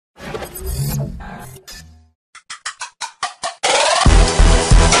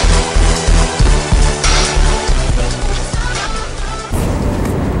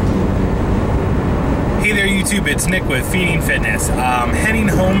YouTube, it's Nick with Feeding Fitness. Heading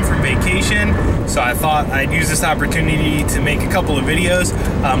home from vacation, so I thought I'd use this opportunity to make a couple of videos.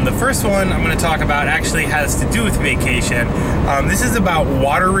 The first one I'm going to talk about actually has to do with vacation. This is about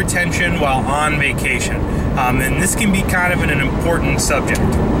water retention while on vacation, and this can be kind of an important subject.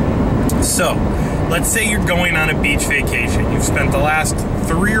 So, let's say you're going on a beach vacation. You've spent the last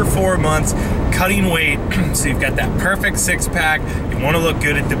 3 or 4 months cutting weight, so you've got that perfect six-pack. You want to look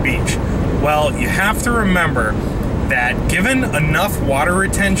good at the beach. Well, you have to remember that given enough water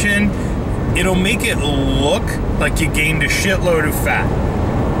retention, it'll make it look like you gained a shitload of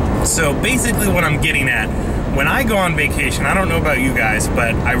fat. So basically what I'm getting at, when I go on vacation, I don't know about you guys,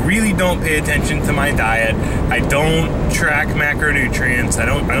 but I really don't pay attention to my diet. I don't track macronutrients. I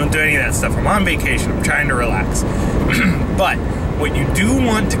don't do any of that stuff. I'm on vacation. I'm trying to relax. But what you do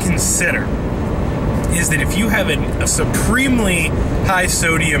want to consider is that if you have a supremely high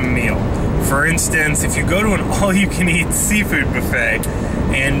sodium meal, for instance, if you go to an all-you-can-eat seafood buffet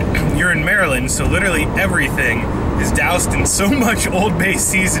and you're in Maryland, so literally everything is doused in so much Old Bay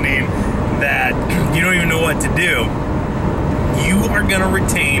seasoning that you don't even know what to do, you are going to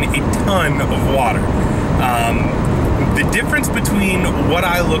retain a ton of water. The difference between what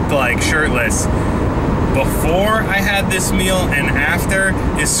I looked like shirtless before I had this meal and after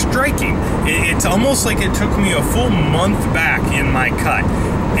is striking. It's almost like it took me a full month back in my cut.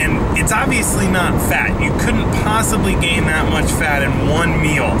 And it's obviously not fat. You couldn't possibly gain that much fat in one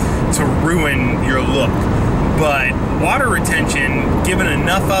meal to ruin your look. But water retention, given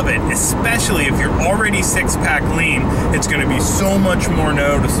enough of it, especially if you're already six-pack lean, it's going to be so much more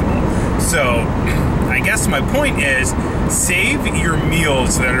noticeable. So I guess my point is, save your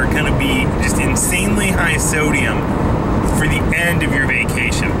meals that are going to be just insanely high sodium for the end of your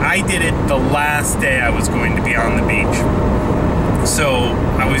vacation. I did it the last day I was going to be on the beach. So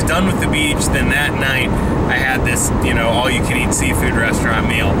I was done with the beach, then that night I had this, all-you-can-eat seafood restaurant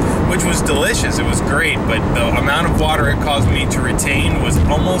meal, which was delicious. It was great, but the amount of water it caused me to retain was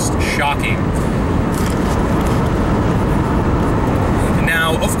almost shocking.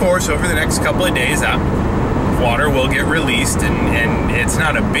 Now, of course, over the next couple of days, water will get released, and it's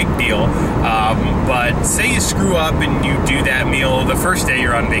not a big deal. But say you screw up and you do that meal the first day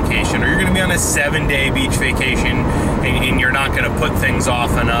you're on vacation, or you're going to be on a 7-day beach vacation and you're not going to put things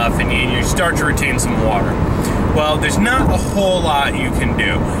off enough, and you start to retain some water. Well, there's not a whole lot you can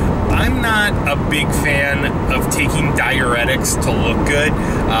do. I'm not a big fan of taking diuretics to look good.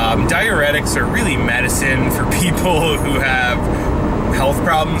 Diuretics are really medicine for people who have health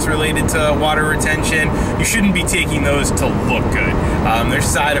problems related to water retention. You shouldn't be taking those to look good. There's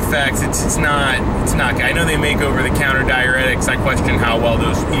side effects. It's not good. I know they make over-the-counter diuretics. I question how well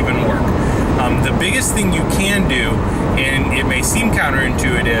those even work. The biggest thing you can do, and it may seem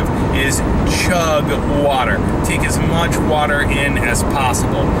counterintuitive, is chug water. Take as much water in as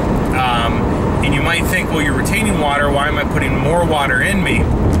possible. And you might think, well, you're retaining water. Why am I putting more water in me?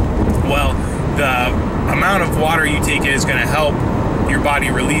 Well, the amount of water you take in is going to help your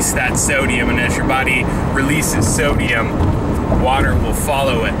body release that sodium, and as your body releases sodium, water will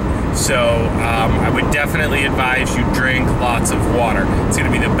follow it. So I would definitely advise you drink lots of water. It's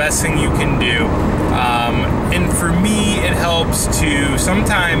going to be the best thing you can do. And for me, it helps to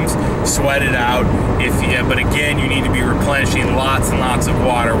sometimes sweat it out. But again, you need to be replenishing lots and lots of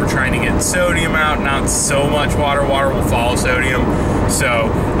water. We're trying to get sodium out, not so much water. Water will follow sodium. So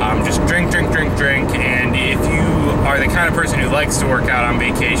just drink. And if you are the kind of person who likes to work out on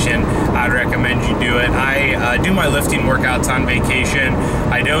vacation, I'd recommend you do it. I do my lifting workouts on vacation.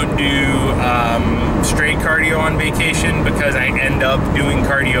 I don't do straight cardio on vacation because I end up doing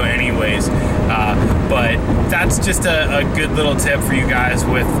cardio anyways. But that's just a good little tip for you guys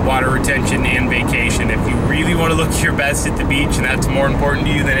with water retention and vacation. If you really want to look your best at the beach, and that's more important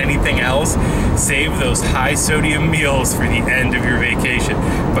to you than anything else, save those high sodium meals for the end of your vacation,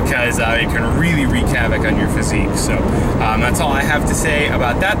 because it can really wreak havoc on your physique. So that's all I have to say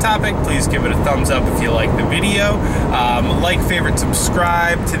about that topic. Please give it a thumbs up if you like the video. Like, favorite,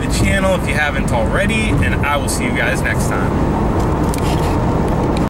 subscribe to the channel if you haven't already, and I will see you guys next time.